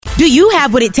Do you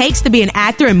have what it takes to be an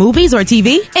actor in movies or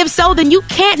TV? If so, then you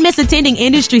can't miss attending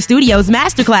Industry Studios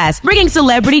Masterclass, bringing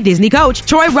celebrity Disney coach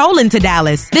Troy Rowland to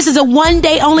Dallas. This is a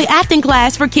one-day only acting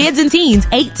class for kids and teens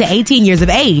 8 to 18 years of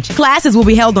age. Classes will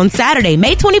be held on Saturday,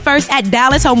 May 21st at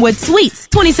Dallas Homewood Suites,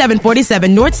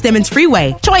 2747 North Stemmons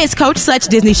Freeway. Troy has coached such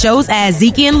Disney shows as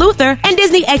Zeke and Luther and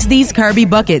Disney XD's Kirby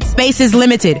Buckets. Space is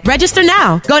limited. Register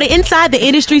now. Go to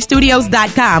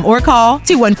InsideTheIndustryStudios.com or call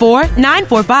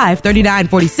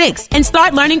 214-945-3946 and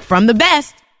start learning from the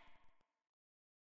best.